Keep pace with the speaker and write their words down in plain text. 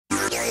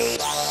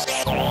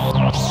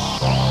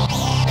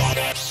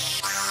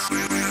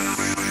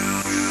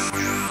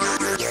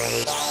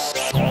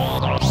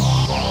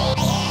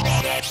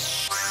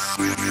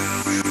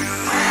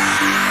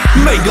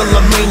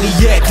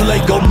megalomaniac,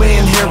 Lego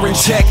man here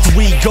intact.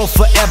 We go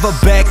forever,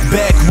 back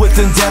with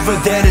endeavor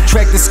that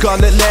attract the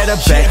scarlet letter.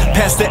 Back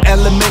past the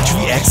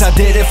elementary acts, I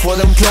did it for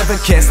them clever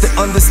cats that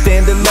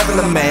understand the level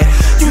of man.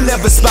 You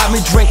never spot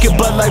me drinking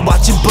Bud Light,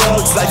 watching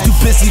bugs. Life too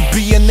busy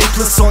being A+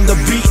 on the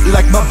beat,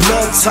 like my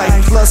blood type.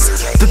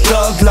 Plus the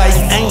thug life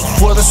ain't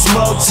for the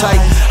smug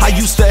type. I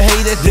used to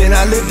hate it, then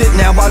I lived it,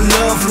 now I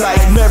love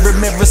life. Mirror,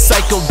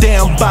 psycho,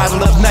 down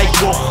bottle of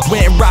Nyquil.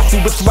 Went rifle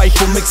with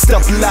rifle, mixed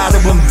up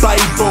lotto and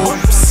Bible.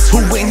 Who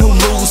win, who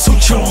lose, who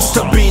choose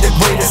to be the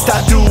greatest? I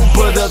do,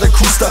 but other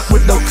crew stuck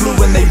with no clue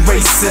and they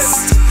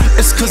racist.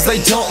 It's cause they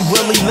don't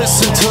really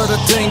listen to the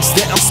things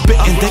that I'm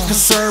spitting. They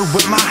concerned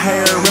with my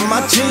hair and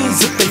my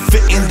jeans. If they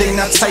fitting, they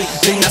not tight,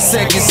 they not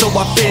sagging, so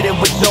I fit it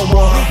with no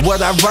one.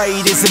 What I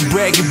write isn't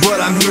bragging,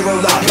 but I'm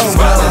hero like I've been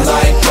running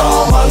like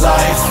all my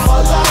life,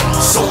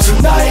 so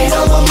tonight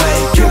I'ma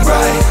make it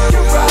right.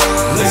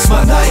 Lace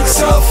my nights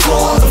up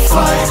for the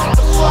fight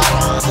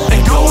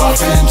and go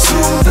off into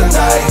the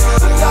night.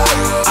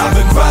 I've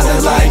been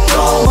grinding like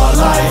all my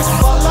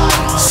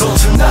life, so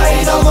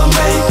tonight I'ma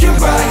make it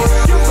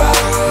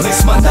right.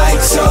 Lace my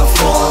nights up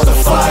for the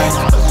fight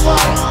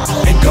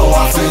and go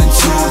off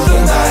into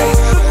the night.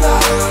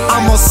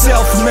 I'm a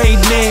self-made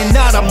man,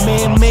 not a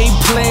man-made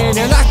plan.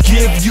 And I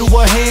give you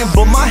a hand,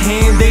 but my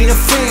hand ain't a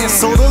fan.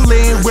 So the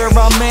land where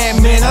I'm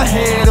at, man, I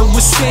had to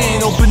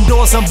withstand. Open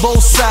doors on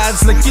both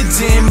sides like your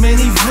damn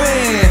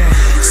minivan.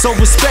 So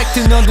respect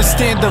and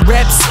understand the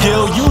rap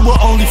skill. You were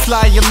only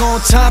fly a long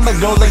time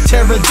ago like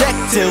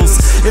pterodactyls.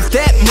 If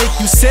that make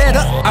you sad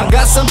up, I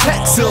got some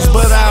pencils,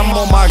 but I'm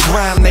on my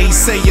grind, they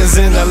say is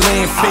in the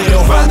landfill. I've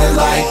been running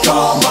like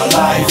all my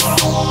life,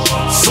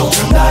 so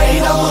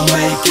tonight I'ma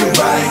make it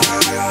right.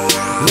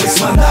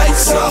 Lace my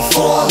nights up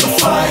for the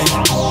fight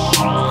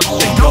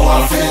and go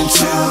off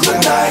into the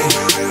night.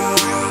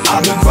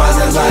 I've been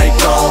grinding like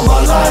all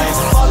my life,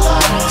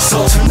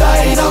 so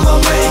tonight I'ma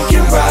make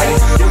it right.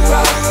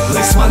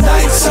 Lace my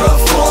nights up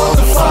for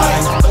the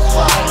fight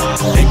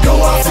and go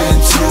off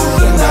into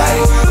the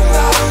night.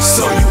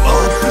 So you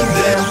open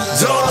them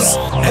doors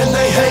and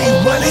they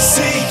hate when they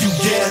see you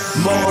get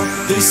more.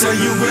 They say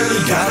you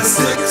really gotta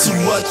stick to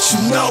what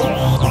you know,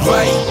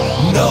 right?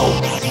 No,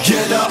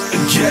 get up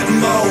and get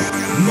more.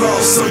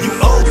 So you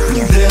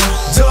open them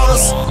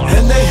doors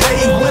and they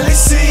hate when they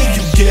see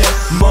you get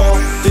more.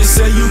 They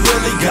say you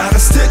really gotta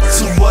stick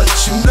to what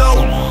you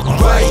know,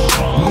 right?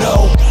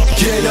 No,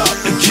 get up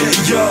and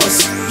get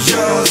yours.